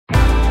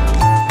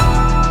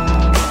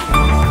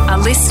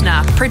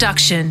listener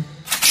production.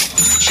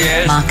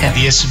 Shares, Market,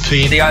 the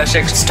S&P, the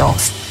ASX,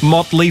 stocks.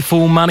 Motley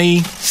Fool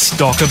Money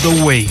Stock of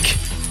the Week.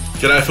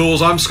 G'day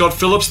Fools, I'm Scott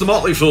Phillips, the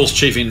Motley Fool's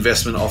Chief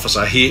Investment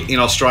Officer here in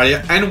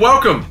Australia, and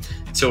welcome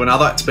to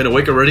it's been a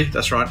week already,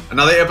 that's right,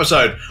 another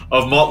episode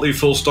of Motley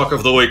Fool Stock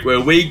of the Week, where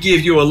we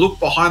give you a look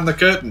behind the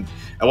curtain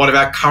at one of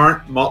our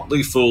current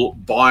Motley Fool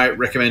buy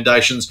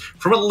recommendations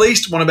from at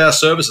least one of our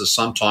services.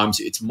 Sometimes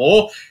it's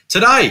more.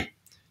 Today,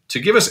 to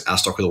give us our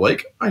Stock of the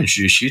Week, I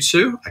introduce you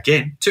to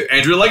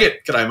Andrew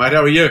Leggett. G'day mate,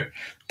 how are you?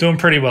 Doing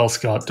pretty well,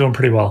 Scott. Doing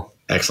pretty well.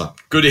 Excellent.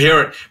 Good to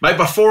hear it. Mate,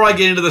 before I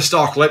get into the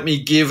stock, let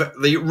me give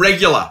the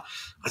regular,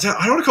 I don't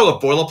want to call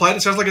it boilerplate.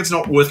 It sounds like it's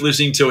not worth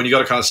listening to and you got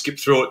to kind of skip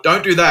through it.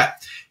 Don't do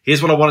that.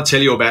 Here's what I want to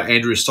tell you about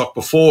Andrew's stock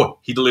before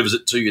he delivers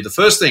it to you. The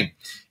first thing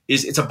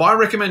is it's a buy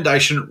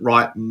recommendation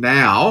right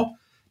now,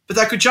 but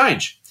that could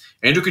change.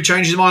 Andrew could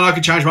change his mind. I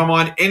could change my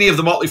mind. Any of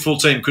the Motley Fool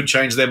team could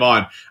change their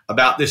mind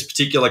about this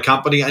particular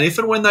company. And if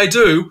and when they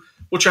do,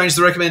 we'll change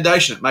the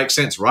recommendation. It makes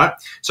sense, right?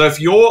 So if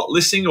you're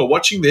listening or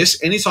watching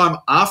this anytime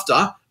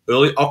after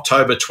early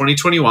October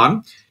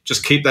 2021,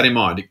 just keep that in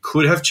mind. It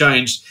could have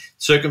changed.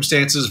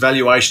 Circumstances,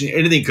 valuation,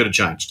 anything could have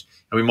changed.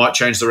 And we might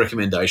change the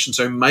recommendation.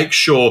 So make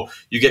sure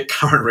you get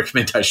current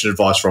recommendation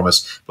advice from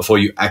us before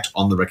you act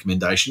on the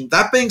recommendation.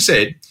 That being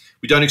said,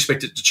 we don't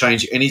expect it to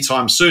change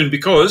anytime soon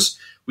because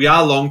we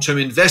are long-term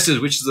investors,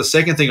 which is the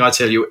second thing I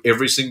tell you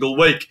every single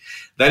week.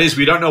 That is,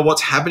 we don't know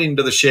what's happening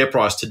to the share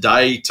price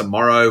today,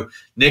 tomorrow,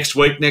 next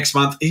week, next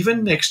month,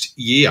 even next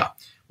year.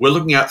 We're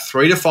looking at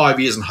 3 to 5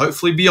 years and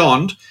hopefully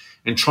beyond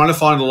and trying to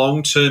find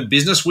long-term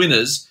business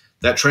winners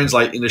that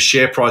translate into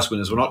share price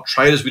winners. We're not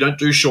traders. We don't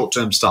do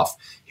short-term stuff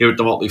here at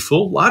the Motley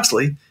Fool,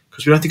 largely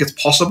because we don't think it's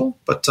possible,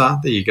 but there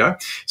you go.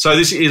 So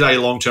this is a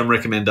long-term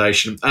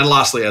recommendation. And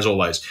lastly, as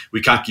always,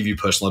 we can't give you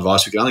personal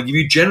advice. We can only give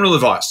you general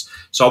advice.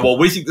 So while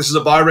we think this is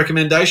a buy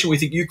recommendation, we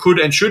think you could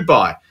and should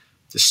buy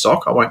this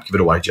stock. I won't give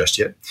it away just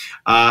yet.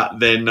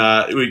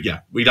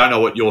 We don't know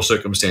what your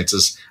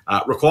circumstances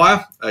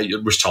require,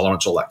 your risk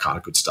tolerance, all that kind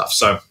of good stuff.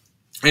 So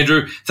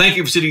Andrew, thank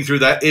you for sitting through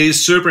that. It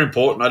is super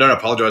important. I don't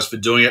apologise for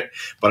doing it,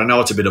 but I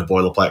know it's a bit of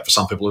boilerplate for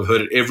some people who've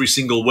heard it every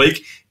single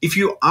week. If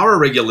you are a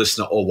regular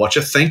listener or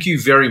watcher, thank you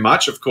very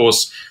much. Of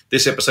course,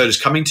 this episode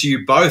is coming to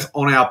you both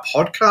on our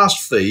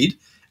podcast feed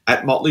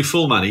at Motley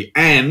Fool Money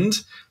and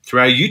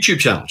through our YouTube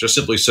channel. Just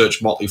simply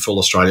search Motley Fool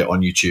Australia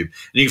on YouTube.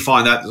 And you can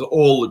find that. There's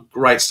all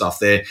great stuff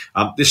there.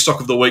 This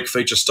Stock of the Week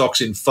features stocks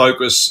in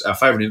focus, our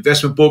favourite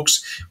investment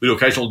books. We do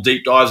occasional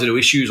deep dives into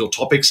issues or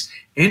topics.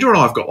 Andrew and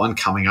I have got one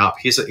coming up.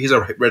 Here's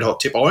a red-hot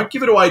tip. I won't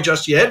give it away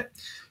just yet.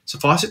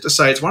 Suffice it to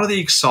say, it's one of the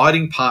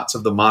exciting parts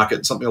of the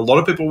market, something a lot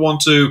of people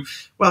want to,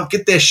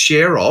 get their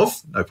share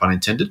of, no pun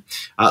intended.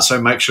 So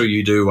make sure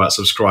you do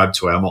subscribe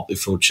to our Motley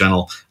Fool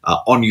channel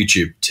on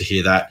YouTube to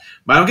hear that.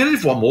 Mate, I'm going to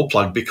give one more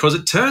plug because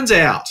it turns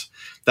out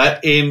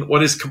that in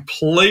what is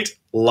complete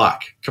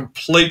luck,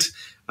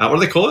 what do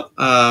they call it?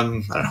 I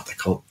don't know what they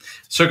call it.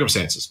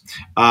 Circumstances.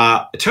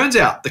 It turns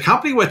out the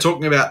company we're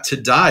talking about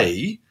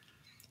today,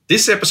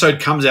 this episode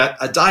comes out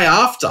a day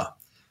after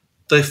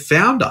the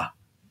founder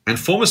and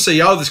former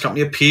CEO of this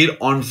company appeared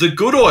on The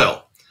Good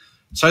Oil.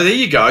 So there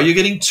you go. You're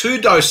getting 2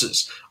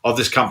 doses of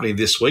this company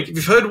this week. If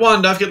you've heard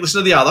one, don't forget to listen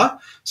to the other.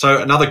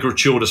 So another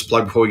gratuitous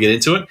plug before we get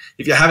into it.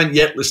 If you haven't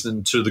yet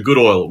listened to The Good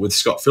Oil with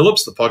Scott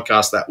Phillips, the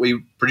podcast that we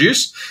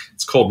produce,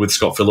 it's called With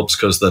Scott Phillips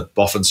because the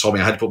Boffins told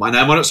me I had to put my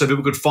name on it so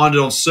people could find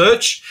it on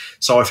search.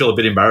 So I feel a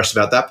bit embarrassed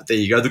about that, but there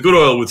you go. The Good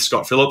Oil with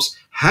Scott Phillips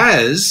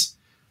has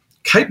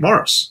Kate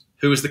Morris,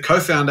 who is the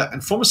co-founder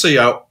and former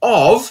CEO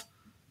of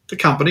the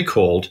company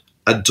called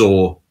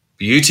Adore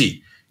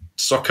Beauty.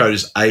 Stock code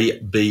is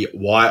ABY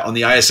on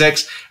the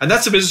ASX. And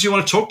that's the business you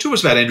want to talk to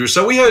us about, Andrew.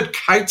 So we heard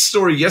Kate's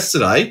story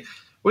yesterday.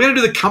 We're going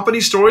to do the company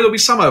story. There'll be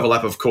some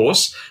overlap, of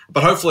course,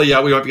 but hopefully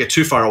we won't get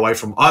too far away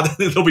from either.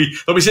 They'll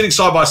be sitting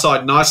side by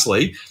side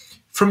nicely.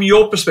 From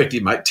your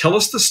perspective, mate, tell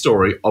us the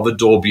story of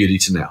Adore Beauty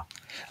to now.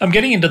 I'm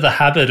getting into the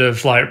habit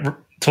of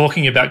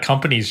talking about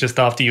companies just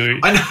after you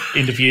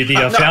interview the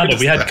founder.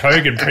 We had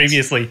Kogan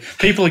previously.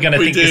 People are going to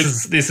think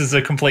this is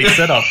a complete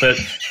setup, but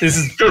this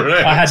is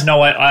correct. I had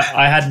no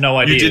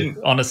idea. You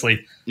didn't,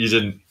 honestly. You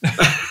didn't.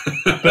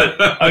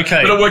 But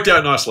okay, but it worked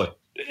out nicely.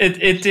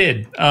 It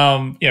did.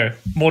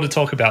 More to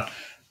talk about.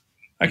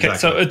 Okay, exactly.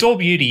 So Adore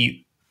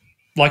Beauty,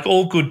 like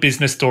all good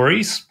business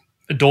stories,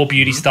 Adore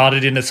Beauty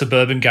started in a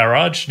suburban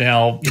garage.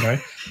 Now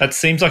that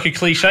seems like a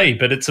cliche,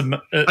 but it's I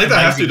think they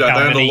have to. They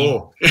own the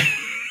law.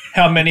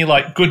 How many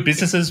good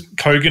businesses?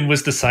 Kogan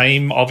was the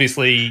same.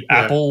 Obviously,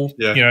 Apple.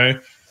 Yeah.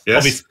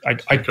 Yes,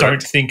 I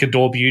don't think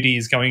Adore Beauty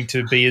is going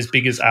to be as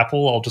big as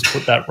Apple. I'll just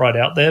put that right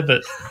out there.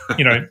 But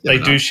they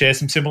do share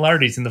some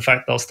similarities in the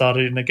fact they'll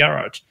started in a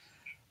garage.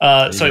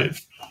 As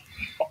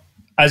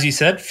you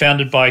said,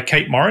 founded by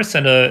Kate Morris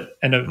and a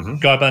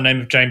guy by the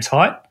name of James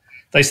Height.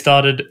 They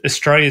started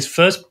Australia's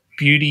first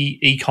beauty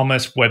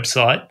e-commerce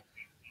website,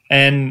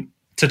 and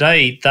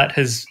today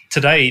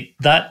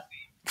that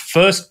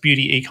first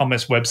beauty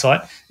e-commerce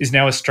website is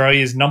now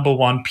Australia's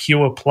 #1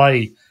 pure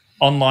play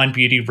online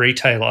beauty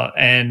retailer.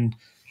 And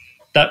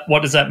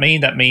what does that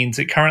mean? That means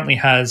it currently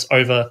has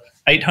over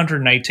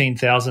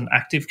 818,000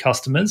 active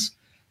customers.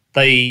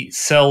 They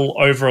sell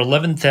over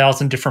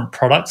 11,000 different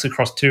products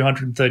across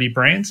 230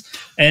 brands.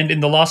 And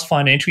in the last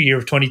financial year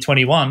of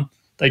 2021,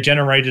 they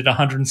generated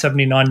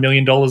 $179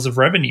 million of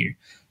revenue.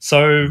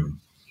 So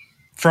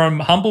from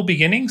humble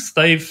beginnings,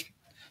 they've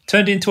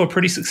turned into a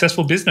pretty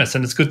successful business,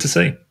 and it's good to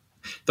see.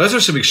 Those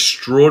are some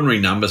extraordinary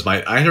numbers,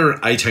 mate.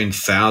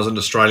 818,000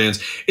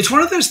 Australians. It's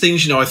one of those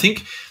things, I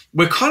think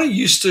we're kind of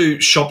used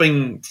to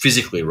shopping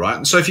physically, right?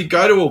 And so if you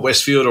go to a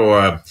Westfield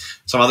or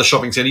some other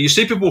shopping centre, you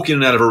see people walk in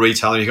and out of a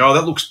retailer and you go, oh,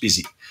 that looks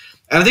busy.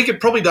 And I think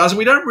it probably does. And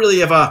we don't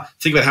really ever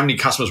think about how many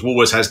customers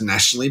Woolworths has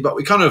nationally, but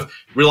we kind of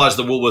realise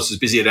the Woolworths is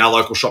busy at our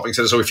local shopping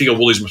centre, so we figure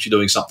Woolies must be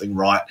doing something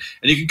right.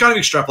 And you can kind of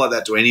extrapolate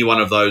that to any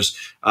one of those,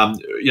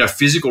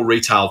 physical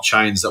retail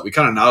chains that we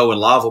kind of know and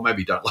love, or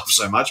maybe don't love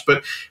so much.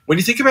 But when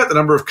you think about the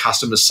number of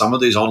customers some of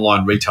these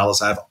online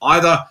retailers have,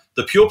 either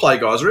the pure play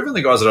guys or even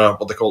the guys that are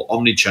what they call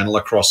omni-channel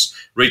across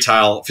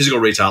retail, physical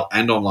retail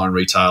and online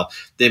retail,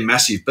 they're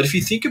massive. But if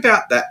you think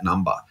about that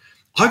number,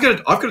 I've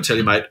got to tell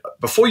you, mate,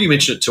 before you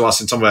mentioned it to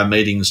us in some of our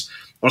meetings,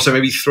 I want to say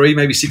maybe 3,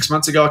 maybe 6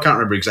 months ago, I can't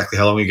remember exactly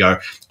how long ago,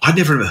 I'd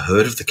never even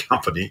heard of the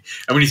company.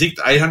 And when you think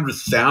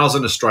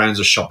 800,000 Australians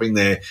are shopping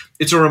there,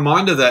 it's a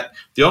reminder that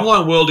the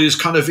online world is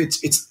kind of,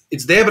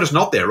 it's there, but it's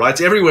not there, right?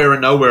 It's everywhere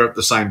and nowhere at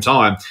the same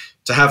time.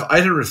 To have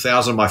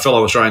 800,000 of my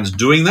fellow Australians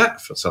doing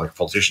that, I sound like a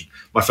politician,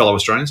 my fellow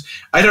Australians,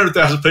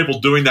 800,000 people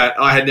doing that,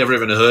 I had never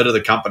even heard of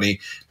the company.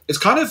 It's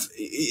kind of,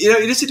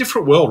 it is a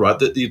different world, right?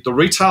 The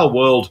retail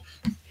world,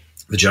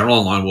 the general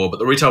online world, but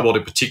the retail world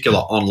in particular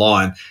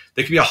online,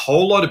 there can be a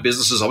whole lot of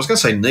businesses. I was going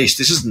to say niche.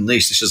 This isn't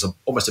niche. This is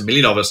almost a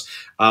million of us.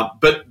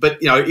 But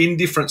in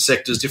different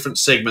sectors, different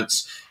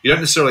segments, you don't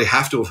necessarily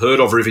have to have heard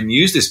of or even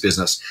use this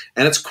business.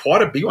 And it's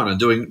quite a big one and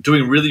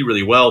doing really,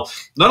 really well.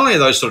 Not only are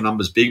those sort of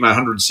numbers big, mate,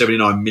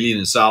 179 million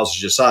in sales,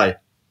 as you say,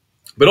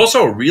 but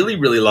also a really,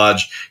 really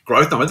large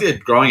growth number. I think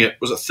they're growing at,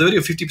 was it 30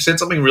 or 50%,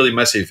 something really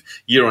massive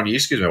year on year.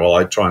 Excuse me while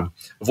I try and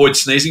avoid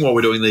sneezing while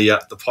we're doing the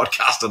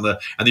podcast and the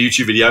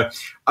YouTube video.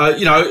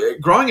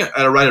 Growing at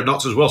a rate of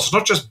knots as well. So it's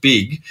not just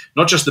big,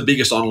 not just the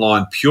biggest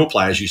online pure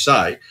play, as you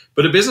say,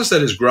 but a business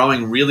that is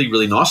growing really,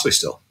 really nicely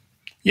still.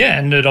 Yeah,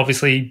 and it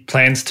obviously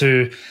plans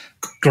to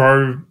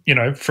grow,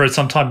 for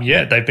some time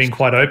yet. They've been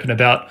quite open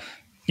about,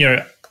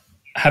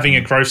 having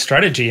a growth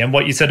strategy. And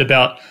what you said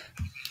about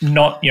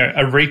not,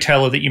 a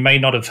retailer that you may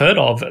not have heard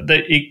of,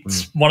 that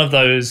it's one of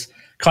those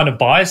kind of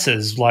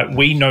biases. Like,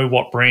 we know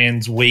what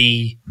brands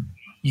we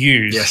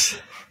use. Yes.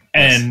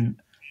 And,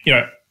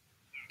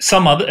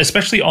 some other,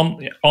 especially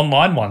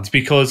online ones,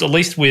 because at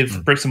least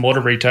with bricks and mortar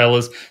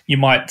retailers, you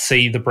might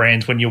see the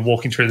brands when you're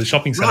walking through the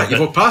shopping center. Right, you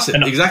walk past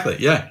it. Exactly,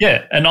 yeah.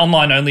 Yeah, an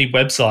online-only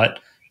website,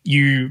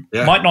 you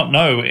might not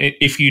know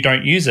if you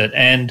don't use it.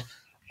 And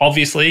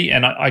obviously,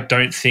 and I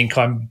don't think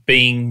I'm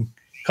being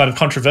kind of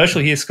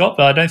controversial here, Scott,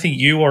 but I don't think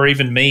you or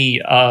even me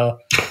are,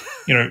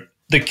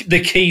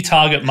 the key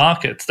target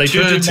markets. They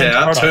turns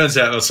out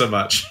not so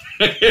much.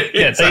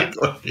 Yeah,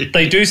 exactly.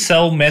 They do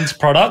sell men's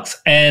products,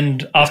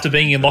 and after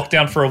being in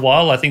lockdown for a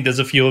while, I think there's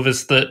a few of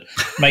us that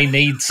may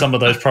need some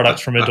of those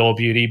products from Adore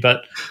Beauty.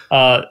 But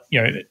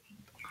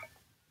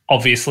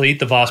obviously,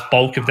 the vast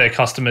bulk of their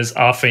customers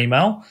are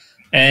female,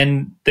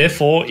 and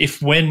therefore,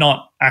 if we're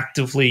not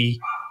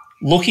actively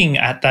looking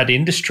at that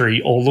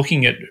industry or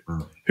looking at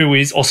who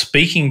is, or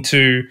speaking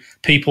to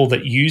people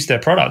that use their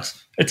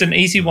products, it's an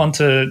easy one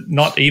to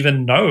not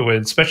even know,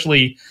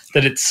 especially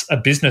that it's a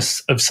business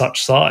of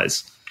such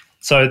size.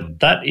 So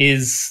that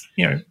is,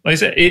 like I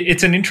said,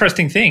 it's an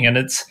interesting thing, and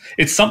it's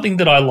something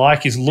that I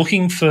like, is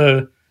looking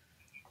for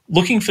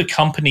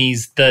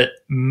companies that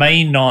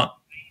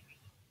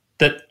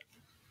that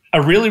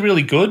are really,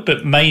 really good,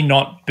 but may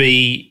not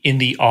be in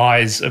the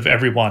eyes of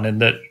everyone,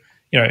 and that,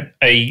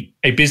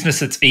 a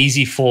business that's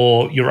easy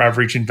for your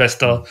average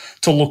investor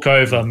to look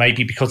over,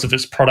 maybe because of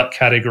its product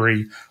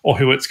category or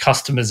who its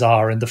customers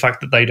are and the fact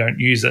that they don't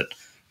use it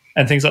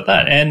and things like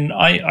that. And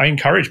I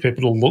encourage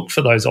people to look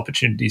for those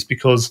opportunities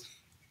because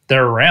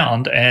they're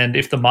around, and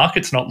if the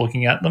market's not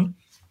looking at them,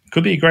 it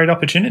could be a great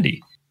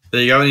opportunity.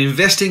 There you go. And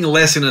investing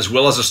lesson as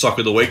well as a stock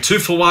of the week. 2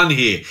 for 1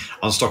 here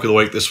on Stock of the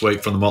Week this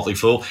week from the Motley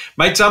Fool.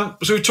 Mate, so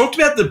we've talked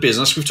about the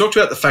business. We've talked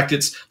about the fact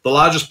it's the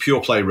largest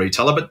pure play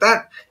retailer, but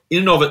that in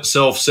and of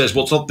itself says,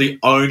 well, it's not the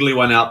only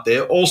one out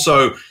there.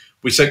 Also,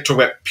 we talk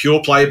about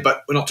pure play,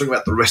 but we're not talking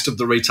about the rest of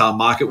the retail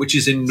market, which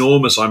is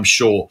enormous, I'm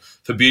sure,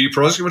 for beauty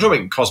products. We're talking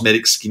about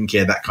cosmetics,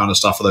 skincare, that kind of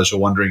stuff, for those who are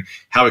wondering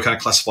how we kind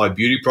of classify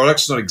beauty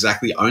products. It's not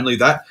exactly only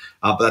that,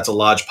 but that's a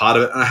large part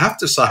of it. And I have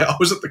to say, I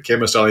was at the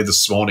chemist early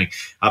this morning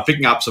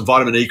picking up some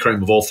vitamin E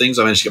cream of all things.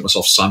 I managed to get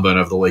myself sunburn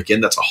over the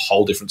weekend. That's a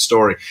whole different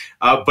story.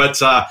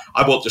 But I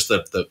bought just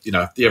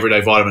the everyday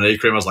vitamin E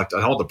cream. I was like,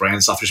 I don't want the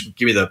brand stuff. Just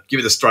give me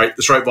the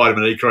straight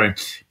vitamin E cream.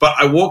 But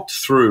I walked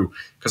through,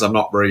 because I'm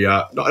not very,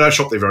 I don't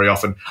shop there very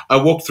often. I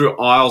walked through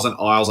aisles and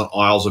aisles and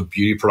aisles of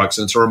beauty products,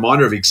 and it's a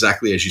reminder of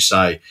exactly as you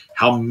say,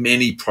 how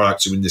many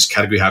products are in this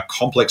category, how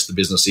complex the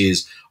business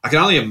is. I can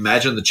only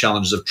imagine the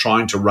challenges of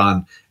trying to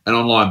run an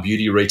online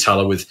beauty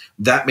retailer with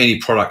that many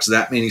products,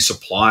 that many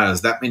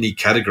suppliers, that many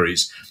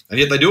categories, and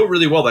yet they do it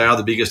really well. They are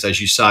the biggest,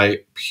 as you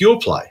say, pure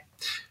play.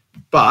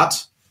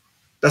 But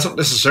that's not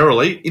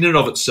necessarily in and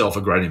of itself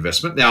a great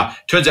investment. Now,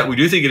 turns out we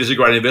do think it is a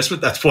great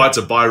investment. That's why it's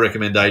a buy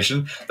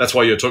recommendation. That's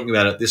why you're talking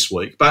about it this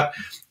week. But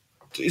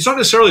it's not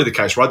necessarily the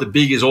case, right? The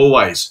big is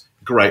always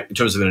great in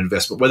terms of an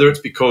investment, whether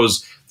it's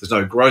because there's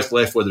no growth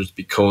left, whether it's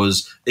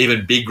because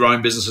even big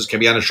growing businesses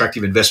can be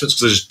unattractive investments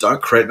because they just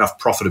don't create enough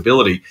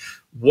profitability.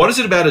 What is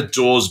it about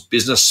Adore's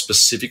business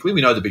specifically?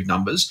 We know the big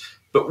numbers,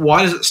 but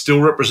why does it still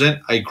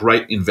represent a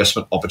great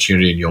investment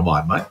opportunity in your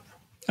mind, mate?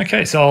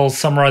 Okay, so I'll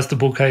summarize the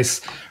bull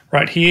case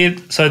right here.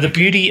 So the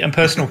beauty and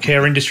personal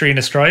care industry in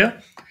Australia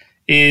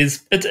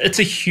it's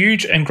a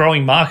huge and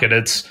growing market.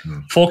 It's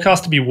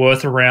forecast to be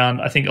worth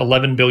around, I think,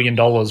 $11 billion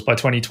by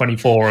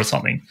 2024 or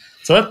something.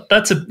 So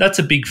that's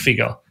a big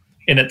figure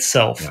in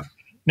itself. Yeah.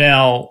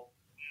 Now,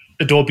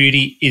 Adore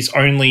Beauty is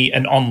only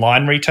an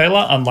online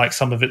retailer, unlike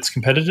some of its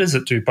competitors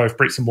that do both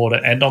bricks and mortar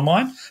and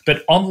online.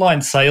 But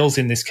online sales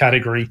in this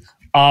category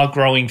are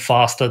growing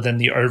faster than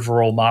the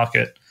overall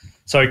market.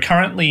 So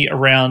currently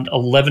around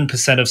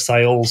 11% of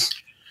sales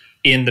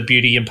in the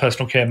beauty and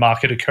personal care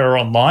market occur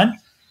online.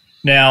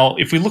 Now,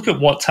 if we look at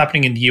what's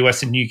happening in the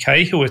US and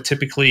UK, who are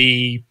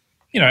typically,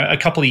 a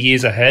couple of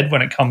years ahead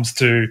when it comes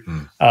to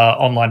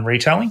online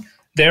retailing,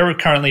 they're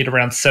currently at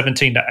around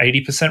 17 to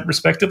 80%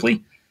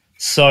 respectively.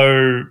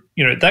 So,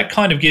 that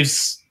kind of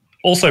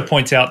also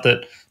points out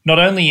that not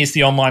only is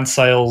the online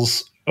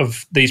sales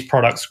of these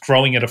products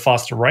growing at a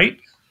faster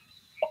rate,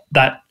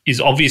 that is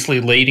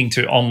obviously leading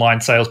to online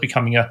sales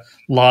becoming a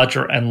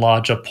larger and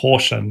larger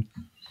portion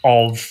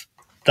of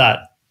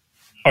that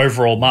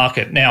overall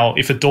market. Now,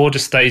 if Adore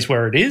just stays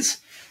where it is,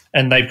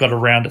 and they've got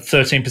around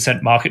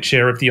 13% market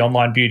share of the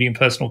online beauty and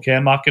personal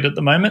care market at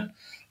the moment,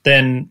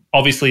 then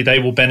obviously they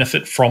will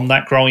benefit from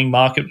that growing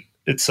market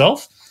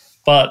itself.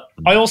 But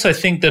I also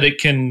think that it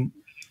can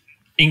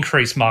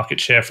increase market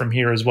share from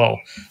here as well,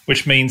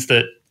 which means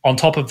that on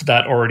top of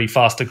that already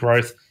faster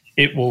growth,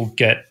 it will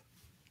get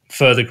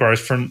further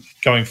growth from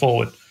going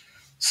forward.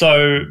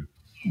 So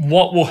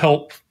what will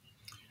help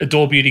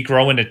Adore Beauty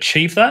grow and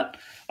achieve that?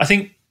 I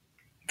think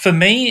for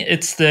me,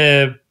 it's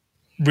the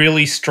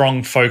really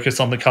strong focus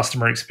on the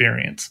customer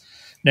experience.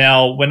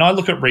 Now, when I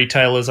look at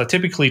retailers, I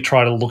typically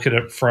try to look at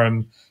it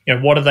from,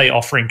 what are they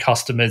offering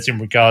customers in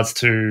regards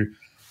to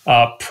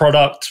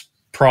product,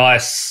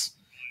 price,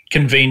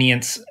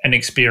 convenience, and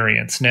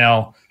experience.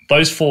 Now,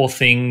 those four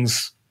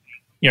things,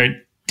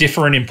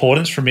 differ in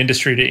importance from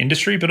industry to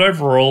industry, but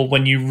overall,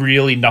 when you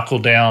really knuckle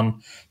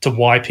down to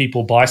why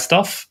people buy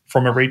stuff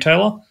from a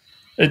retailer,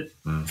 it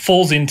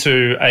falls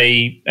into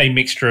a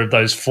mixture of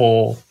those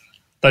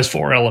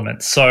four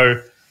elements.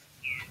 So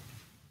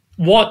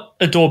what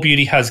Adore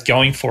Beauty has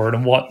going for it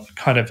and what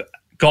kind of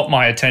got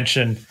my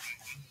attention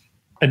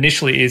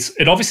initially is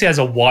it obviously has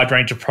a wide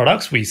range of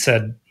products. We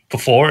said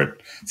before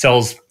it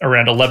sells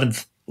around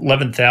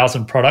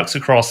 11,000 products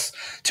across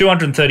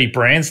 230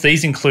 brands.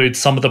 These include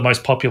some of the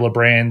most popular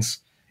brands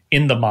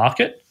in the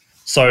market,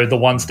 so the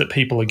ones that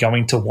people are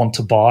going to want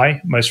to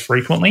buy most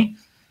frequently.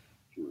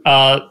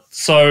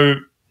 So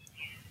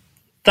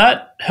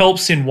that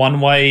helps in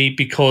one way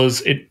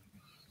because it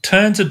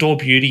turns Adore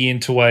Beauty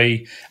into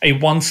a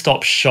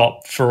one-stop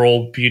shop for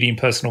all beauty and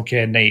personal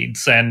care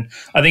needs. And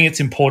I think it's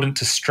important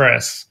to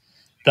stress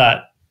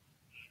that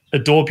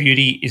Adore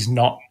Beauty is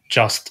not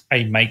just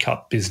a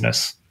makeup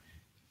business.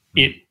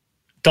 It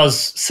does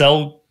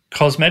sell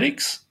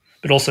cosmetics,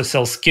 but also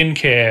sells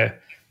skincare,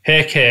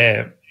 hair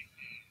care,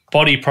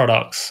 body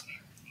products,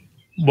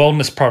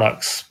 wellness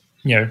products,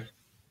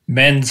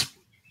 men's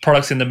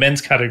products in the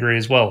men's category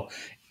as well.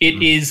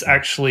 It is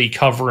actually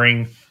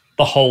covering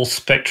the whole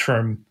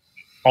spectrum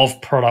of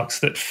products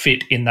that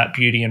fit in that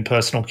beauty and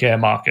personal care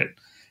market.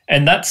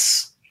 And I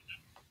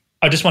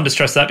just wanted to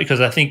stress that because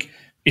I think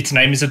its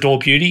name is Adore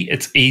Beauty.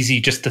 It's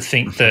easy just to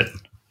think that,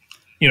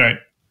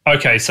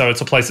 okay, so it's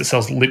a place that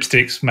sells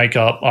lipsticks,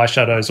 makeup,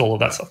 eyeshadows, all of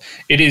that stuff.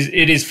 It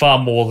is far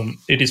more than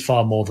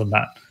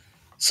that.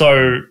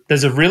 So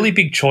there's a really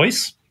big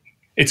choice.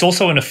 It's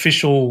also an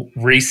official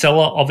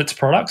reseller of its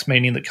products,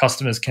 meaning that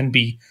customers can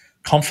be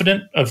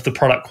confident of the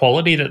product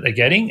quality that they're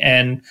getting.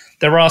 And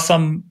there are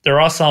some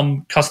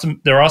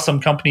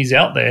companies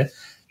out there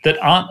that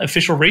aren't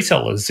official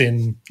resellers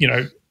in,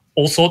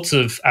 all sorts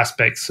of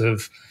aspects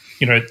of,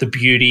 the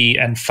beauty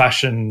and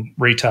fashion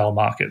retail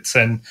markets.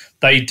 And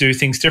they do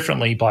things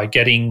differently by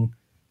getting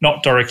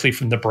not directly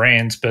from the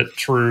brands, but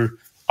through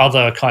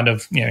other kind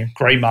of,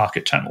 grey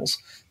market channels.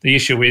 The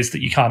issue is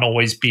that you can't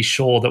always be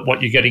sure that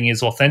what you're getting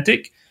is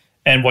authentic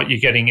and what you're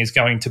getting is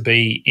going to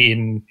be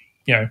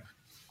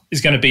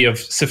is going to be of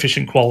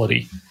sufficient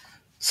quality.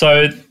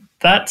 So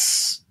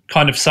that's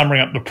kind of summing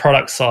up the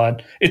product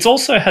side. It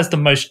also has the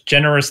most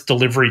generous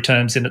delivery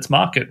terms in its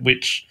market,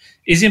 which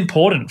is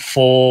important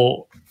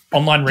for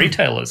online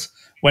retailers.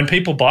 When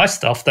people buy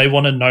stuff, they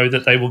want to know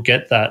that they will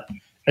get that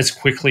as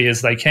quickly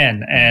as they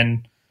can.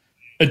 And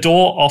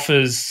Adore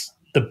offers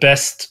the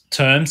best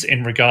terms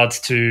in regards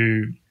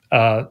to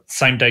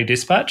same-day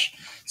dispatch.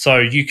 So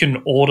you can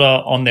order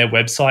on their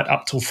website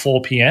up till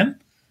 4 p.m.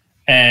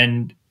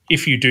 And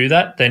if you do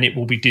that, then it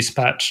will be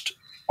dispatched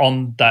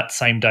on that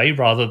same day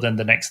rather than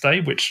the next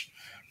day, which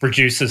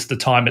reduces the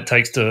time it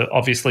takes to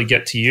obviously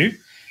get to you.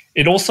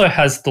 It also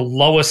has the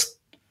lowest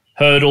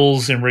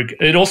hurdles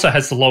it also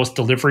has the lowest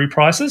delivery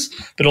prices,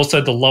 but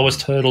also the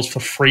lowest hurdles for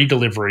free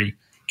delivery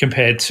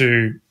compared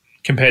to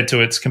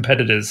its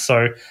competitors.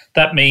 So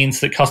that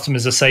means that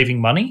customers are saving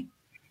money,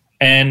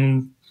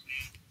 and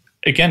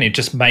again, it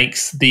just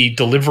makes the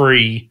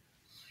delivery,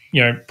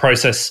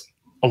 process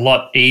a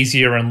lot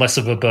easier and less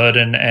of a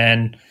burden,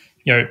 and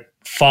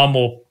far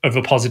more of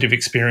a positive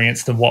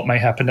experience than what may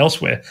happen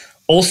elsewhere.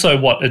 Also,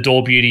 what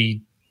Adore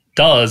Beauty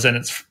does, and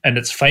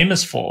it's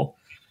famous for,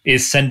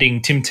 is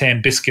sending Tim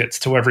Tam biscuits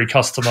to every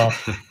customer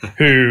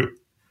who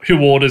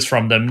orders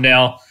from them.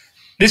 Now,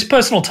 this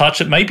personal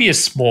touch, it may be a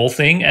small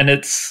thing, and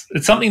it's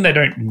something they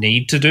don't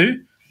need to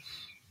do,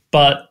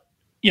 but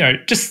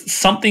just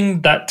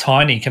something that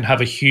tiny can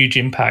have a huge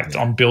impact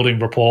on building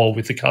rapport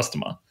with the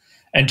customer,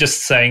 and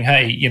just saying,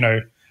 hey,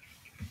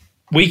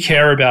 we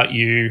care about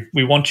you.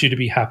 We want you to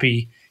be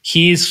happy.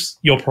 Here's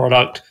your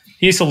product.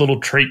 Here's a little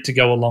treat to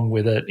go along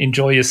with it.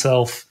 Enjoy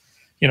yourself,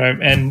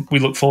 and we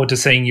look forward to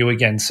seeing you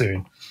again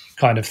soon,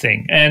 kind of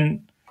thing.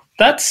 And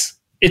that's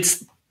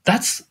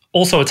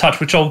also a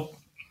touch, which I'll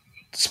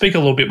speak a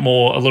little bit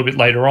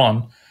later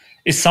on,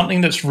 is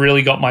something that's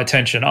really got my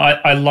attention.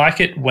 I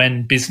like it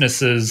when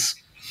businesses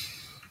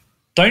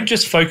don't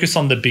just focus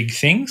on the big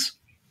things,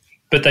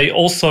 but they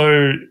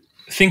also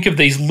think of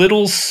these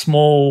little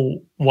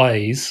small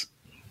ways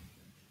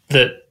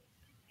that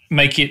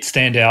make it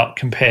stand out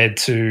compared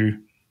to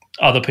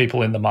other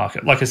people in the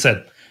market. Like I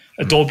said,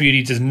 Adore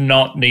Beauty does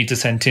not need to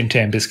send Tim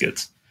Tam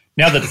biscuits.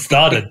 Now that it's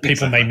started,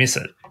 people may miss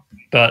it,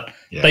 but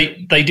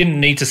they didn't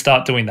need to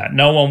start doing that.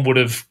 No one would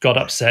have got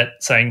upset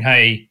saying,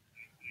 hey,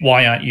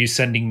 why aren't you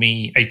sending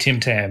me a Tim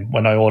Tam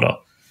when I order?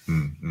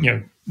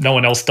 Mm-hmm. No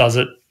one else does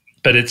it,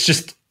 but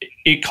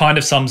it kind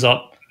of sums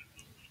up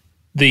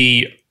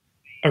the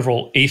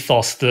overall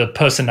ethos, the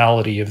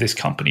personality of this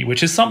company,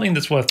 which is something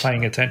that's worth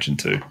paying attention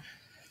to.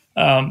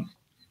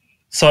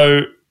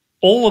 So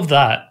all of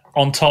that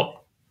on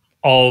top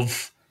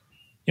of,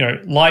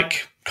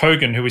 like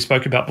Kogan, who we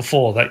spoke about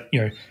before, that,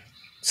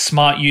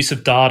 smart use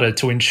of data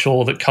to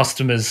ensure that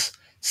customers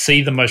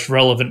see the most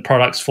relevant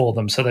products for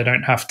them, so they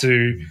don't have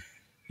to,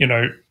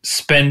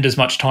 spend as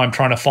much time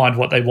trying to find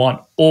what they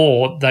want,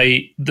 or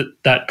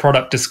that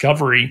product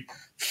discovery,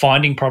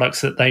 finding products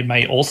that they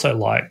may also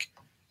like,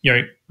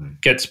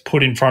 gets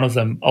put in front of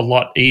them a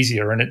lot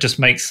easier, and it just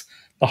makes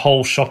the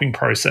whole shopping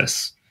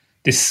process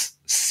this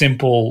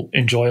simple,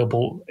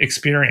 enjoyable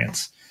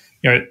experience.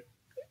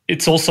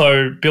 It's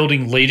also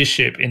building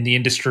leadership in the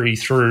industry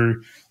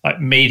through like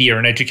media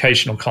and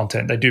educational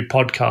content. They do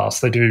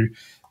podcasts, they do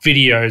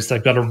videos,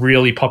 they've got a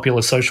really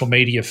popular social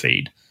media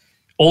feed.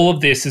 All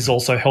of this is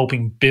also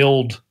helping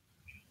build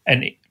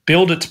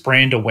its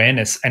brand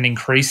awareness and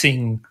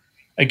increasing,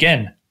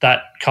 again,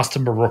 that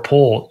customer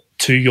rapport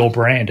to your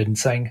brand, and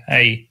saying,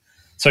 hey,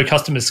 so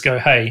customers go,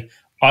 hey,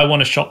 I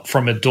want to shop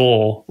from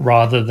Adore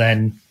rather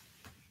than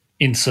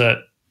insert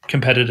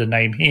competitor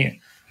name here.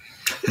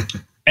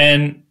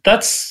 And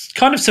that's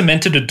kind of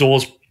cemented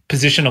Adore's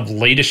position of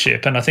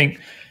leadership, and I think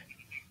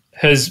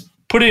has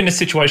put it in a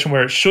situation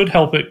where it should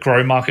help it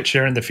grow market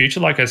share in the future,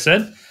 like I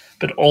said,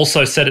 but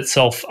also set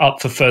itself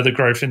up for further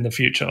growth in the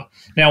future.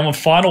 Now, on a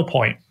final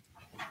point,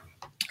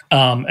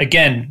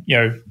 again,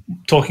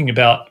 talking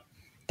about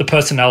the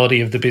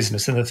personality of the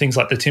business and the things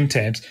like the Tim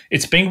Tams,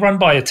 it's being run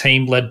by a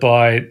team led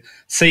by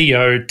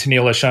CEO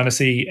Tennille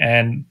O'Shaughnessy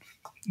and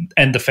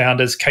the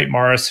founders, Kate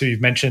Morris, who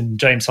you've mentioned,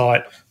 James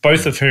Hite,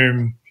 both of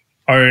whom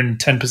own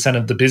 10%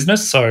 of the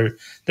business. So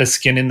there's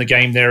skin in the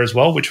game there as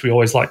well, which we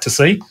always like to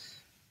see.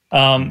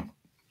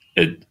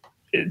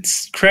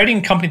 It's creating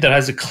a company that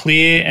has a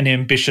clear and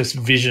ambitious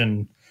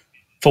vision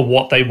for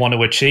what they want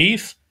to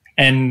achieve,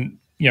 and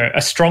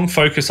a strong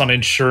focus on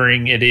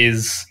ensuring it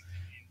is,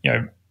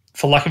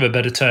 for lack of a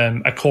better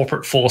term, a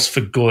corporate force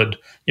for good,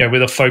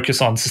 with a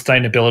focus on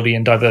sustainability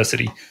and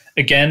diversity.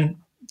 Again,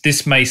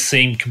 this may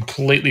seem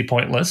completely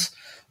pointless,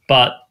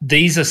 but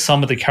these are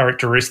some of the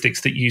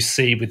characteristics that you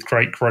see with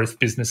great growth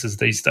businesses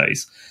these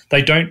days.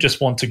 They don't just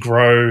want to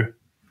grow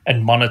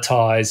and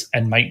monetize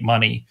and make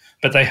money,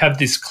 but they have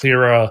this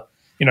clear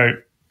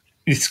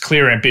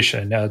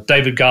ambition. Now,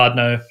 David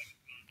Gardner,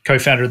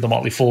 co-founder of the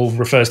Motley Fool,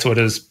 refers to it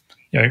as,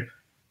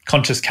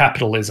 conscious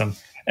capitalism.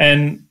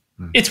 And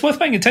it's worth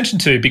paying attention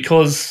to,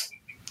 because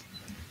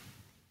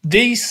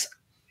these,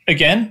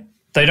 again,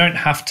 they don't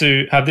have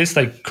to have this.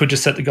 They could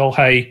just set the goal,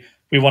 hey,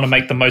 we want to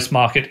make the most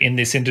market in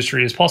this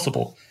industry as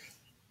possible.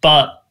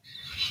 But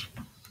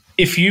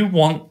if you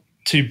want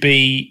to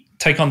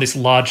take on this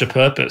larger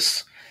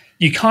purpose,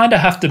 you kind of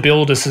have to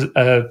build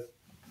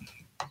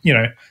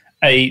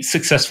a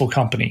successful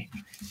company,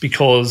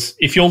 because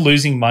if you're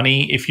losing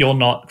money, if you're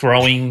not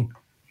growing,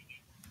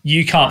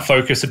 you can't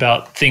focus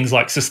about things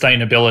like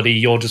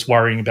sustainability. You're just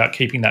worrying about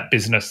keeping that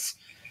business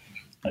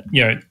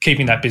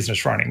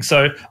running.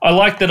 So I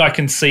like that I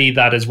can see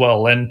that as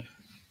well. And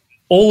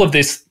all of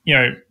this,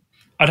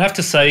 I'd have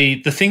to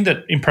say the thing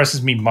that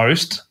impresses me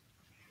most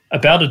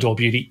about Adore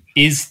Beauty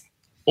is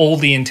all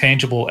the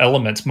intangible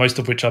elements, most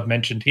of which I've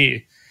mentioned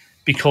here,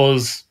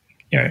 because,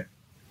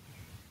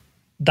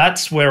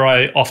 that's where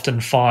I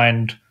often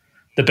find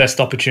the best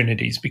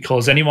opportunities,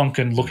 because anyone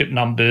can look at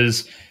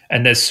numbers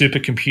and there's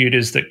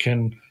supercomputers that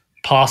can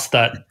pass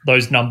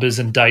those numbers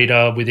and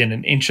data within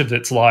an inch of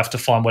its life to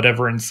find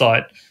whatever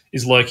insight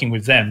is lurking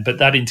with them. But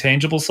that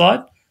intangible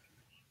side,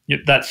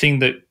 that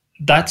thing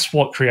that's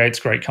what creates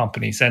great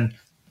companies. And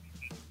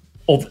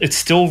it's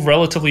still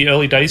relatively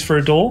early days for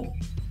Adore,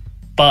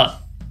 but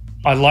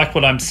I like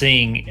what I'm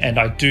seeing, and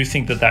I do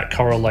think that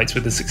correlates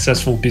with a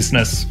successful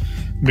business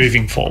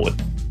moving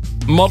forward.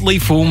 Motley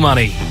Fool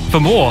Money.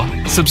 For more,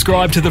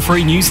 subscribe to the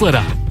free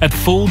newsletter at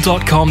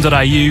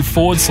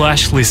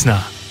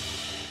fool.com.au/listener.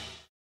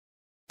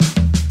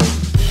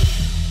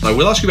 I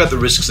will ask you about the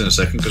risks in a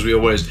second, because we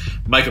always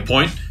make a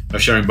point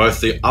of sharing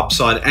both the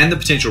upside and the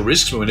potential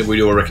risks when we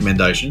do a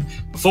recommendation.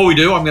 Before we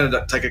do, I'm going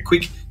to take a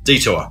quick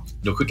detour,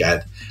 do a quick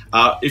ad.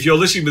 If you're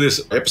listening to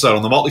this episode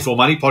on the Motley Fool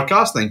Money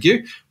podcast, thank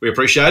you. We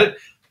appreciate it.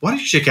 Why don't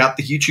you check out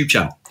the YouTube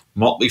channel,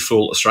 Motley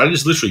Fool Australia?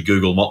 Just literally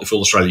Google Motley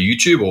Fool Australia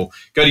YouTube, or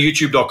go to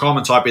youtube.com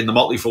and type in the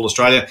Motley Fool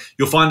Australia.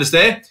 You'll find us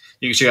there.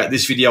 You can check out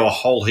this video, a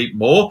whole heap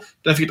more.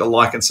 Don't forget to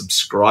like and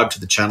subscribe to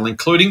the channel,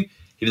 including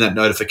hitting that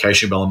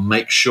notification bell, and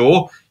make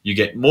sure you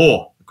get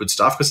more good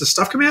stuff, because there's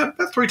stuff coming out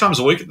about 3 times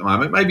a week at the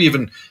moment, maybe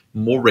even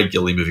more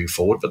regularly moving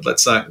forward. But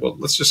let's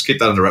just keep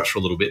that under wraps for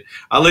a little bit.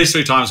 At least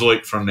 3 times a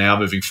week from now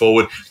moving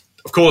forward.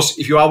 Of course,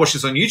 if you are watching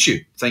this on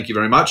YouTube, thank you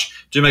very much.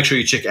 Do make sure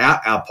you check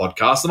out our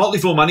podcast, the Motley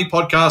Fool Money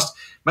podcast.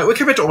 Mate, we're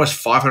coming to almost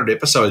 500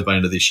 episodes by the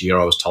end of this year,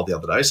 I was told the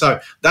other day. So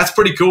that's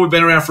pretty cool. We've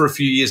been around for a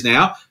few years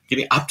now,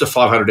 getting up to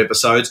 500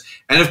 episodes.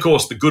 And, of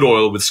course, the Good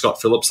Oil with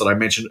Scott Phillips that I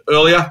mentioned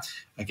earlier.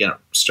 Again, it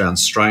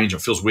sounds strange.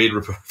 It feels weird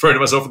referring to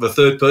myself in the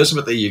third person,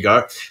 but there you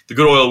go. The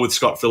Good Oil with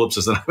Scott Phillips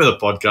is the name of the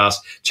podcast.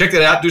 Check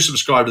that out. Do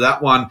subscribe to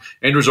that one.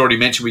 Andrew's already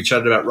mentioned we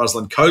chatted about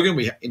Ruslan Kogan.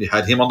 We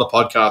had him on the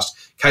podcast.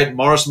 Kate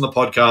Morris on the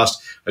podcast.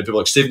 We had people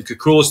like Stephen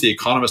Koukoulas, the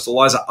economist,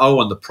 Eliza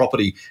Owen, the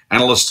property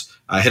analyst,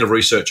 head of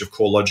research of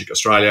CoreLogic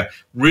Australia.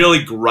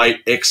 Really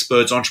great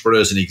experts,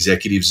 entrepreneurs and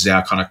executives is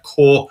our kind of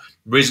core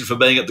reason for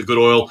being at the Good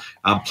Oil.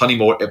 Plenty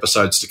more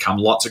episodes to come.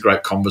 Lots of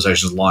great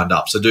conversations lined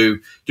up. So do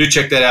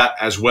check that out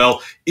as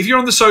well. If you're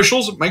on the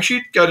socials, make sure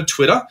you go to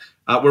Twitter.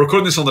 We're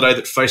recording this on the day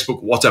that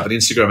Facebook, WhatsApp, and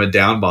Instagram are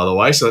down, by the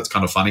way, so that's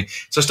kind of funny.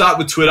 So start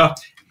with Twitter.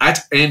 At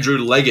Andrew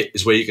Leggett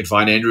is where you can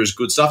find Andrew's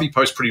good stuff. He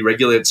posts pretty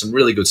regularly and some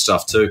really good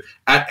stuff too.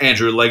 At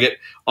Andrew Leggett.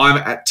 I'm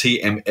at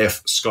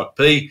TMF Scott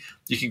P.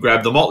 You can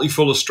grab the Motley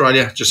Fool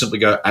Australia. Just simply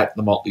go at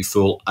the Motley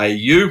Fool AU.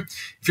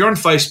 If you're on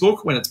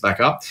Facebook, when it's back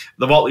up,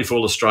 the Motley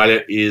Fool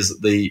Australia is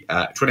the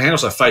Twitter handle.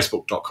 So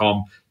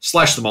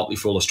facebook.com/the Motley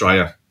Fool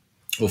Australia,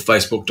 or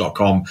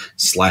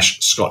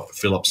facebook.com/Scott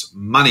Phillips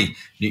Money.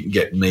 You can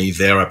get me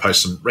there. I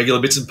post some regular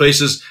bits and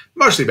pieces,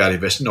 mostly about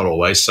investing, not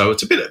always. So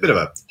it's a bit of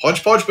a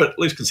hodgepodge, but at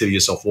least consider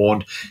yourself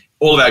warned.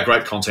 All of our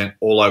great content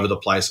all over the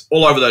place,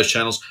 all over those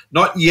channels.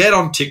 Not yet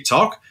on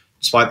TikTok,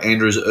 despite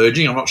Andrew's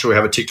urging. I'm not sure we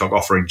have a TikTok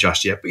offering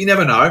just yet, but you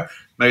never know.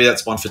 Maybe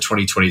that's one for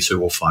 2022.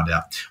 We'll find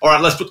out. All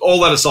right, let's put all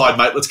that aside,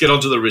 mate. Let's get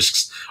on to the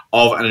risks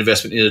of an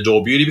investment in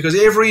Adore Beauty, because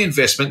every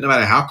investment, no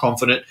matter how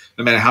confident,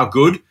 no matter how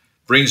good,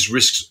 brings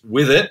risks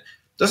with it.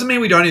 Doesn't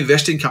mean we don't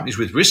invest in companies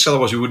with risks,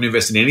 otherwise we wouldn't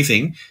invest in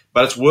anything,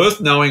 but it's worth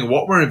knowing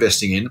what we're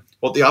investing in,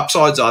 what the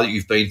upsides are that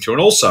you've been through,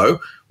 and also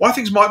why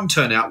things mightn't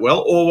turn out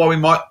well, or why we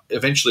might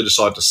eventually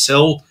decide to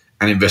sell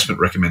an investment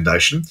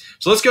recommendation.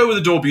 So let's go with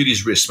Adore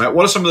Beauty's risks, mate.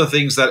 What are some of the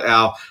things that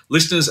our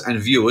listeners and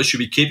viewers should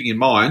be keeping in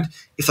mind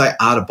if they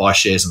are to buy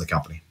shares in the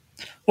company?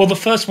 Well, the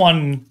first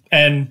one,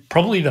 and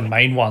probably the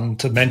main one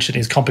to mention,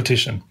 is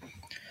competition.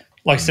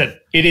 Like I said,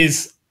 it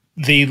is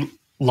the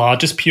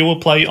largest pure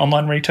play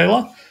online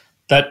retailer.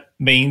 That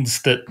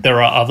means that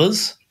there are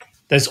others.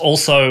 There's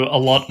also a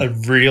lot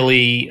of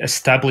really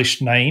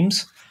established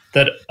names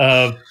that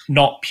are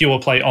not pure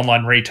play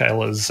online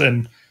retailers,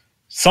 and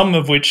some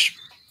of which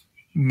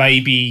may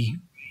be,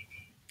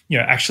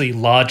 actually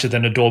larger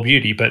than Adore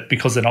Beauty, but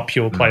because they're not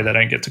pure play, they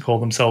don't get to call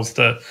themselves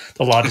the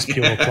largest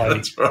pure play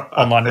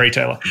online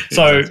retailer.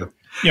 So,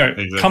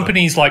 exactly.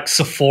 Companies like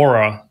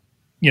Sephora,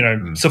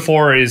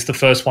 Sephora is the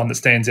first one that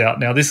stands out.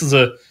 Now, this is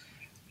a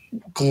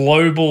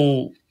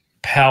global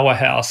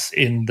powerhouse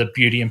in the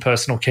beauty and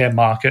personal care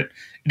market.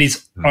 It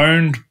is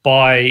owned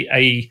by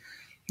a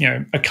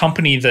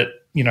company that,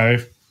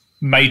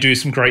 may do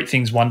some great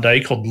things one day,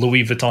 called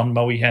Louis Vuitton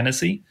Moët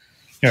Hennessy.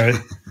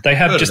 They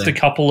have just a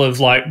couple of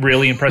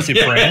really impressive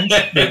brands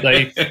that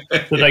they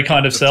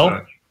kind of sell,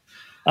 right.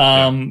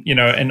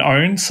 And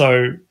own.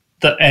 So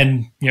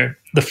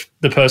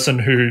the person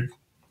who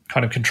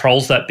kind of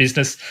controls that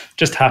business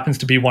just happens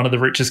to be one of the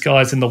richest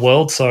guys in the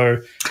world. So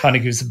kind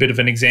of gives a bit of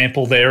an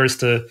example there as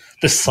to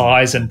the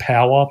size and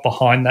power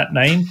behind that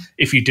name,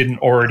 if you didn't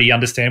already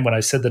understand when I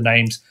said the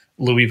name's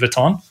Louis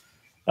Vuitton.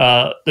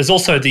 There's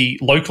also the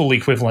local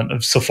equivalent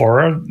of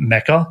Sephora,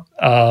 Mecca,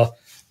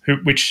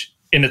 which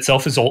in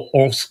itself has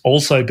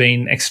also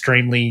been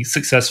extremely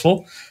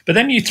successful. But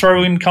then you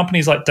throw in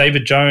companies like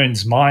David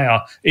Jones,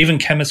 Myer, even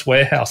Chemist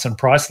Warehouse and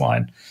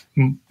Priceline,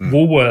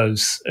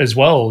 Woolworths as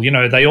well. You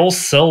know, they all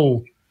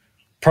sell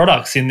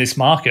products in this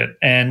market,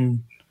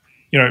 and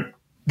you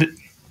know,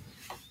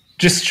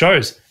 just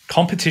shows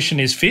competition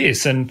is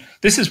fierce. And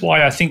this is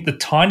why I think the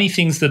tiny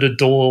things that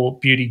Adore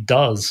Beauty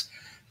does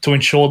to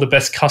ensure the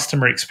best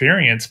customer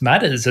experience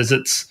matters, as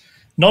it's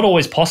not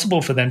always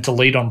possible for them to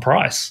lead on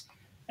price.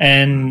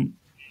 And,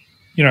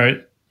 you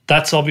know,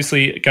 that's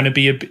obviously going to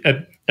be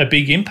a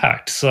big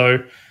impact. So,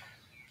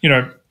 you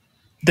know,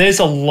 there's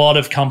a lot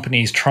of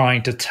companies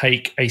trying to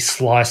take a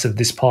slice of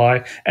this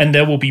pie, and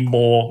there will be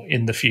more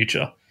in the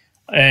future.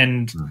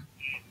 And,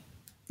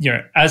 you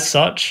know, as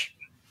such,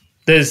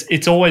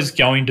 it's always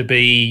going to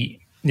be,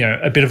 you know,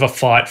 a bit of a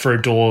fight for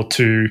Adore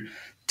to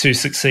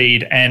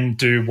succeed and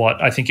do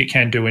what I think it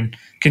can do and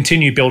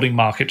continue building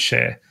market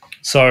share.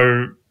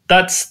 So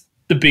that's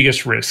the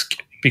biggest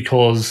risk,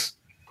 because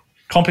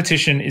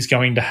competition is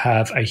going to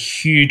have a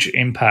huge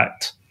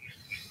impact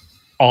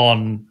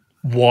on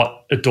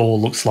what Adore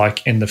looks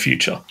like in the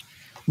future.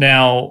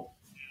 Now,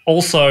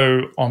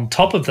 also on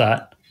top of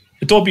that,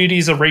 Adore Beauty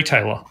is a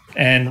retailer,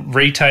 and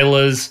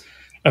retailers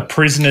are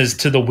prisoners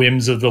to the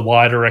whims of the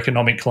wider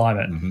economic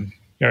climate. You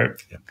know,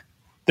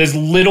 there's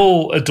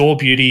little Adore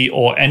Beauty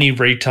or any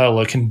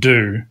retailer can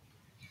do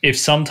if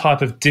some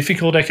type of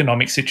difficult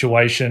economic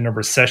situation, a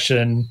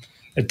recession,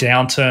 a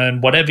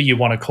downturn, whatever you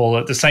want to call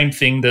it, the same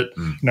thing that,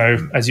 you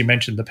know, as you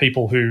mentioned, the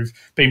people who've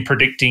been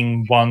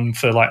predicting one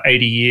for like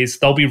 80 years,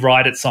 they'll be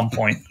right at some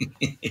point.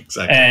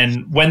 Exactly.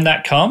 And when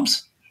that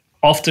comes,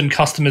 often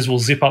customers will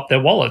zip up their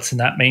wallets, and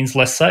that means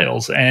less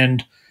sales.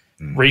 And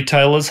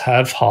retailers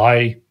have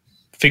high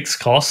fixed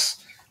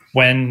costs.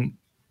 When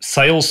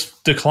sales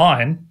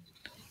decline,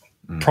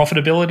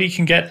 profitability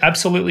can get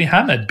absolutely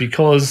hammered,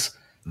 because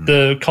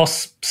the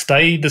costs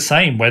stay the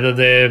same, whether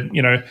they're,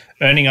 you know,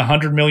 earning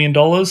 $100 million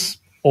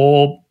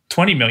or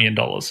 $20 million.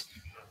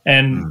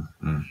 And,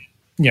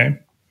 you know,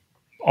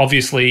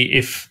 obviously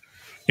if,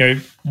 you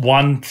know,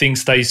 one thing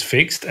stays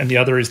fixed and the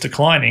other is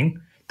declining,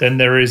 then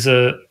there is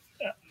a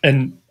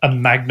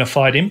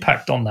magnified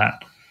impact on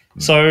that.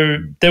 So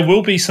there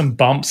will be some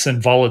bumps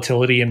and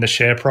volatility in the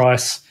share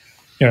price.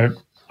 You know,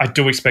 I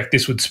do expect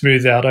this would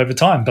smooth out over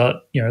time,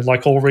 but, you know,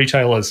 like all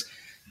retailers,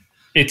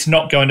 it's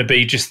not going to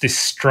be just this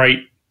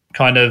straight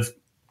kind of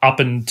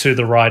up and to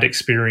the right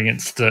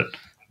experience that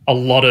a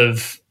lot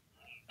of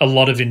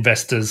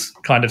investors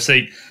kind of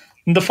see.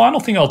 And the final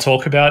thing I'll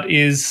talk about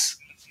is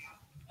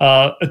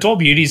Adore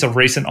Beauty is a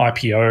recent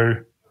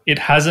IPO. It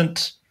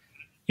hasn't,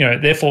 you know,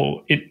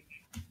 therefore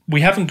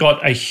we haven't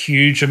got a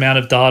huge amount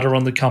of data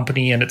on the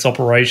company and its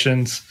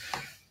operations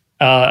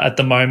at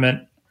the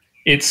moment.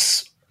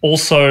 It's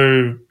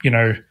also, you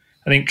know,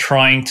 I think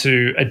trying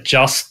to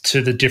adjust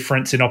to the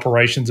difference in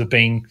operations of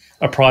being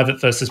a private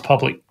versus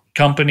public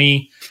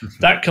company.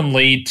 That can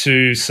lead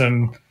to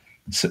some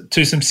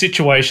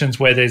situations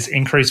where there's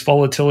increased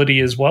volatility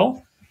as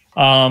well.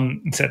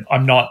 So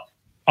I'm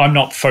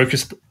not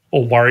focused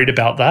or worried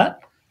about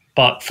that,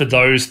 but for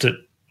those that,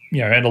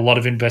 you know, and a lot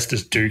of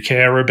investors do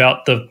care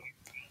about the,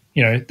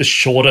 you know, the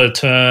shorter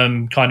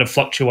term kind of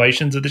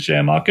fluctuations of the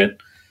share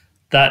market,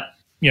 that,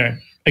 you know,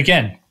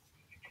 again,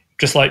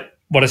 just like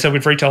what I said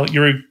with retail,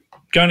 you're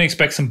going to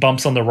expect some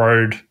bumps on the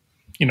road,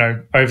 you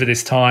know, over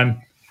this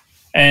time.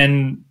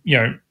 And, you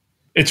know,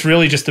 it's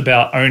really just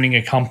about owning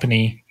a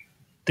company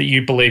that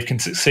you believe can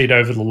succeed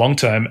over the long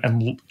term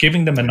and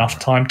giving them enough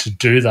time to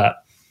do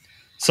that.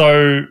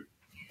 So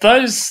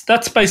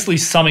that's basically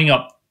summing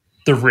up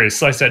the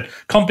risks. Like I said,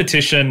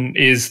 competition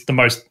is the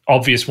most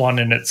obvious one,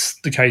 and it's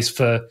the case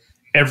for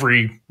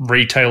every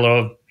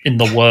retailer in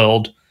the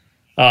world,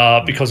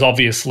 because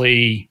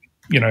obviously,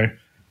 you know,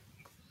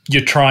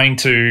 you're trying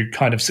to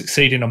kind of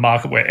succeed in a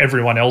market where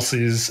everyone else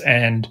is,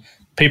 and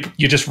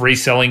you're just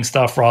reselling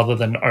stuff rather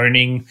than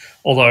owning.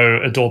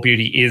 Although Adore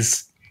Beauty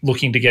is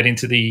looking to get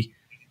into the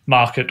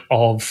market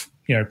of,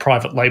 you know,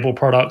 private label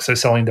products, so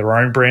selling their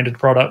own branded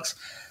products.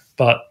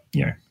 But,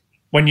 you know,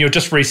 when you're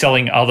just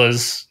reselling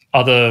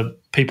other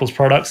people's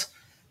products,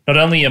 not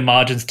only are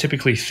margins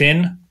typically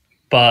thin,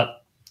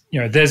 but, you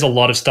know, there's a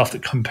lot of stuff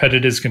that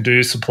competitors can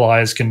do,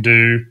 suppliers can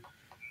do,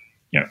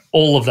 you know,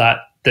 all of that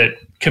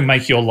can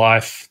make your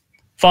life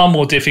far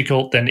more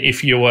difficult than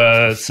if you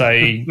were,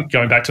 say,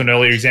 going back to an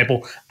earlier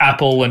example,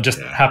 Apple, and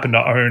just happen to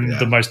own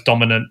the most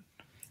dominant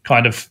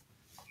kind of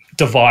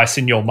device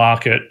in your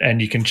market, and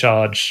you can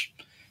charge,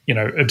 you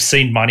know,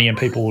 obscene money and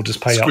people will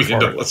just pay up for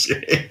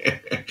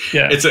it.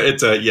 Yeah.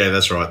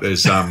 That's right.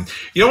 There's you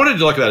know what I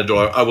do like about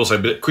Adore, I will say,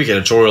 but quick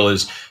editorial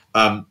is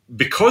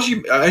because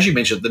you, as you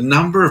mentioned, the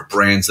number of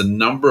brands, the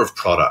number of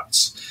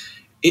products.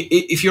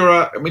 If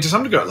you're to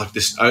some degree, like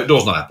this,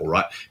 Adore's not Apple,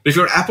 right? But if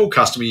you're an Apple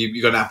customer,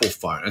 you've got an Apple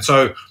phone. And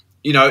so,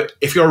 you know,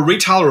 if you're a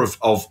retailer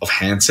of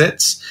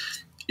handsets,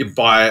 you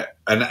buy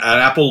an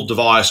Apple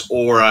device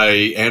or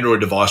a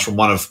Android device from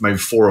one of maybe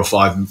 4 or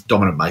 5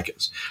 dominant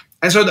makers.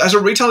 And so as a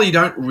retailer, you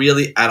don't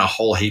really add a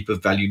whole heap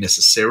of value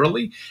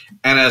necessarily.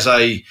 And as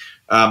a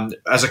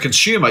as a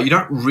consumer, you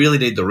don't really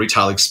need the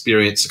retail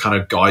experience to kind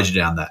of guide you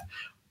down that.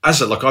 As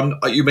I said,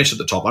 you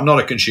mentioned at the top, I'm not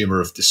a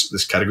consumer of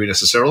this category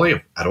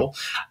necessarily at all.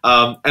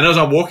 And as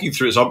I'm walking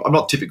through, so I'm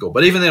not typical,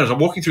 but even then, as I'm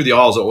walking through the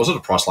aisles, I was at a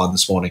price line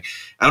this morning,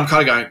 and I'm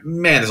kind of going,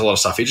 man, there's a lot of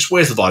stuff here. Just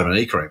where's the vitamin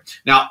E cream?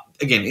 Now,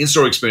 again,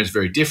 in-store experience is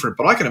very different,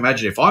 but I can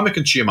imagine if I'm a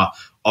consumer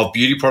of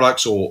beauty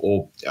products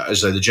or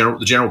as I say,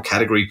 the general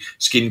category,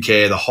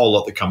 skincare, the whole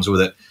lot that comes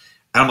with it,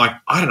 and I'm like,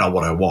 I don't know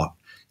what I want.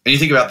 And you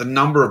think about the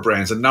number of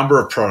brands, the number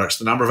of products,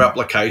 the number of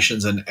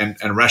applications and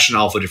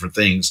rationale for different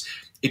things.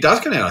 It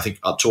does come down, I think,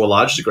 up to a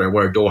large degree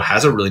where Adore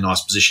has a really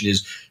nice position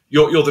is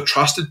you're the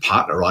trusted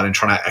partner, right, in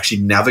trying to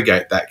actually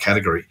navigate that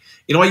category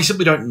in a way you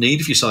simply don't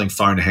need if you're selling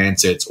phone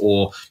handsets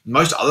or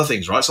most other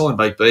things, right? Selling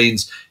baked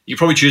beans, you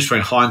probably choose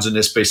between Heinz and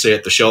SPC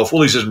at the shelf.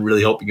 All these isn't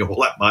really helping you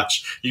all that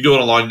much. You do it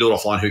online, do it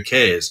offline, who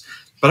cares?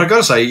 But I've got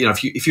to say,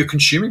 if you're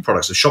consuming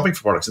products or shopping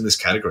for products in this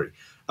category,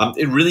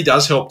 it really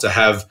does help to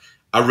have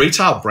a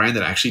retail brand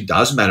that actually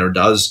does matter,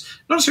 does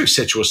not necessarily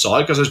set you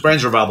aside because those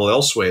brands are available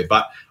elsewhere,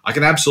 but I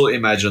can absolutely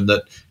imagine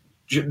that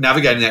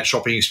navigating that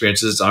shopping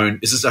experience is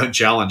its own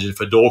challenge. And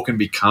if Adore can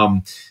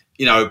become,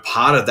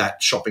 part of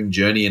that shopping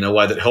journey in a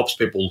way that helps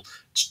people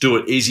do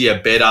it easier,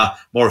 better,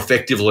 more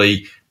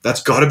effectively,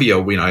 that's got to be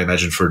a win, I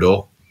imagine, for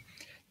Adore.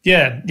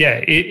 Yeah,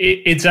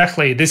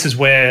 exactly. This is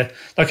where,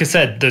 like I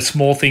said, the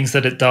small things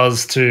that it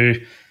does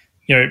to,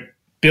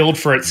 build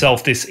for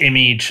itself this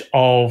image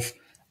of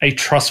a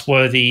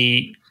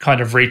trustworthy kind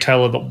of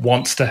retailer that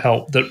wants to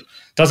help, that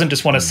doesn't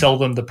just want to sell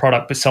them the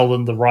product, but sell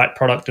them the right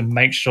product and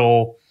make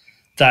sure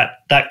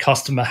that that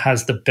customer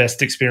has the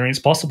best experience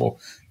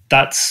possible.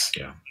 That's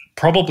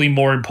probably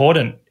more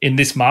important in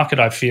this market,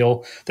 I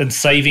feel, than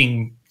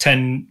saving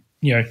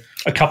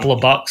a couple of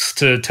bucks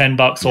to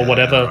 $10 or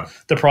whatever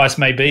the price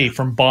may be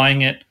from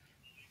buying it,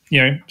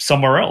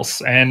 somewhere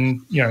else. And,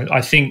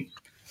 I think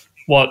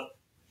what,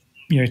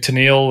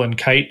 Tennille and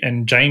Kate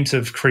and James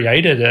have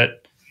created at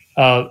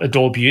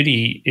Adore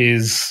Beauty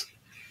is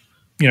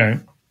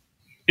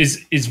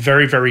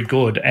very, very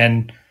good.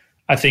 And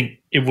I think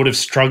it would have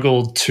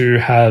struggled to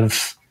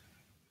have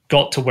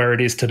got to where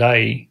it is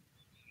today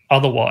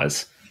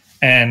otherwise.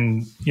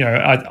 And,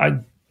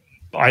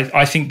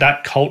 I think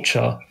that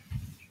culture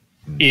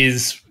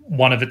is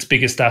one of its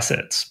biggest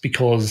assets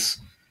because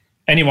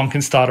anyone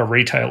can start a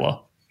retailer,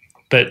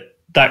 but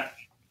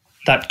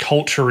that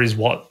culture is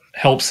what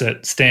helps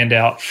it stand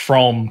out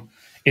from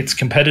its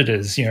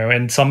competitors,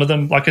 and some of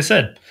them, like I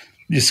said,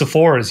 your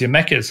Sephora's, your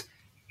Mecca's,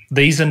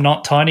 these are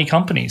not tiny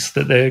companies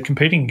that they're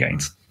competing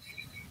against.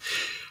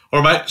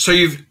 All right, mate. So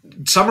you've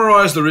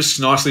summarised the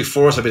risks nicely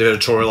for us, a bit of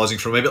editorialising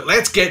from me, but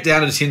let's get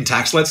down to the tin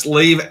tacks. Let's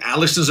leave our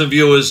listeners and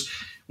viewers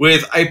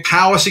with a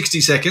power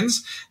 60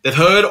 seconds. They've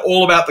heard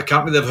all about the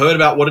company. They've heard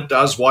about what it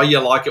does, why you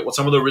like it, what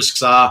some of the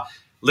risks are.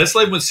 Let's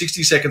leave them with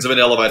 60 seconds of an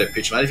elevator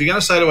pitch, mate. If you're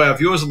going to say to our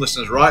viewers and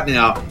listeners right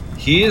now,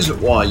 here's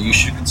why you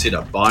should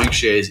consider buying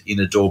shares in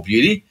Adore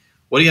Beauty,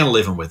 what are you going to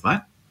leave them with,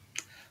 mate?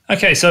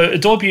 Okay, so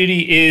Adore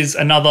Beauty is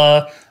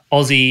another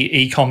Aussie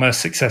e-commerce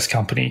success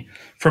company.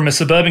 From a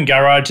suburban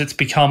garage, it's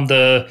become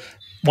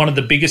one of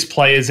the biggest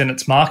players in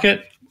its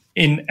market,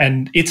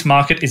 and its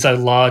market is a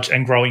large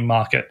and growing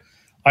market.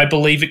 I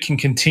believe it can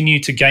continue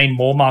to gain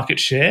more market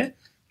share,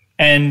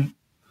 and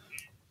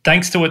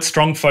thanks to its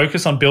strong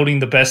focus on building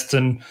the best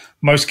and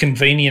most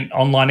convenient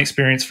online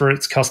experience for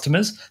its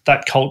customers,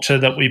 that culture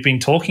that we've been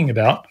talking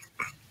about,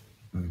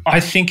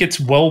 I think it's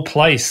well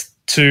placed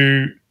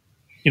to,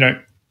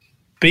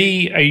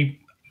 to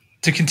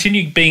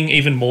continue being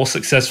even more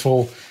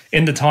successful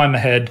in the time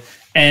ahead.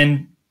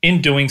 And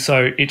in doing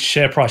so, its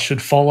share price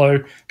should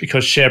follow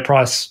because share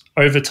price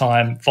over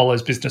time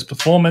follows business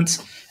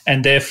performance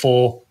and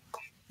therefore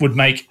would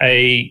make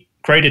a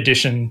great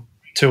addition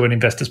to an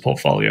investor's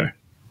portfolio.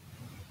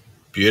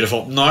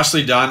 Beautiful.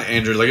 Nicely done,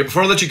 Andrew Leggett.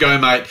 Before I let you go,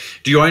 mate,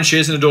 do you own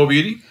shares in Adore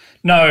Beauty?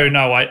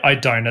 No, I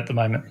don't at the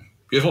moment.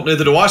 Beautiful.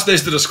 Neither do I. So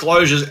there's the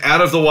disclosures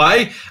out of the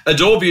way.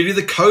 Adore Beauty,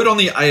 the code on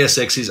the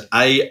ASX is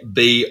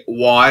ABY,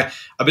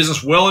 a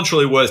business well and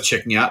truly worth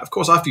checking out. Of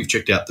course, after you've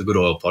checked out the Good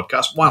Oil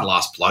podcast, one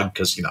last plug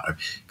because,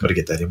 got to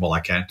get that in while I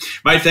can.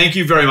 Mate, thank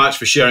you very much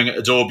for sharing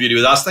Adore Beauty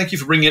with us. Thank you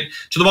for bringing it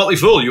to the Motley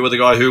Fool. You were the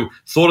guy who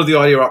thought of the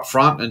idea up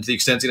front, and to the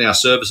extent in our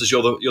services,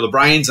 you're the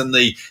brains and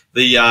the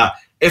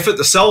effort,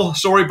 the sell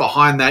story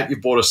behind that.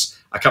 You've brought us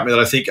a company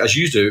that I think, as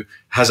you do,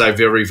 has a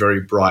very,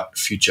 very bright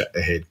future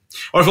ahead.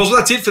 All right, folks, well,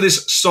 that's it for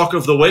this Stock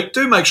of the Week.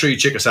 Do make sure you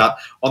check us out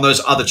on those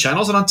other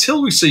channels. And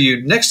until we see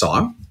you next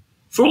time,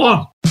 Fool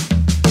on.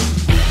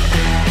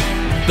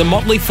 The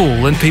Motley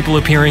Fool and people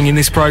appearing in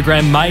this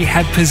program may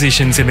have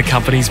positions in the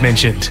companies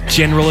mentioned.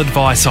 General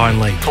advice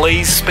only.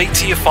 Please speak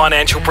to your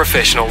financial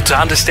professional to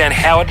understand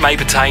how it may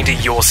pertain to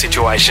your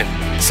situation.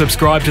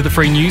 Subscribe to the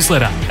free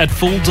newsletter at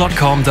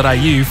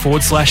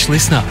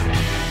fool.com.au/listener.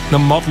 The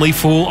Motley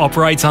Fool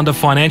operates under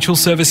Financial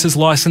Services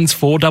Licence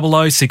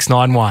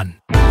 400691.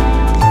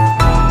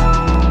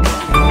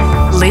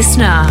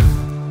 Listener.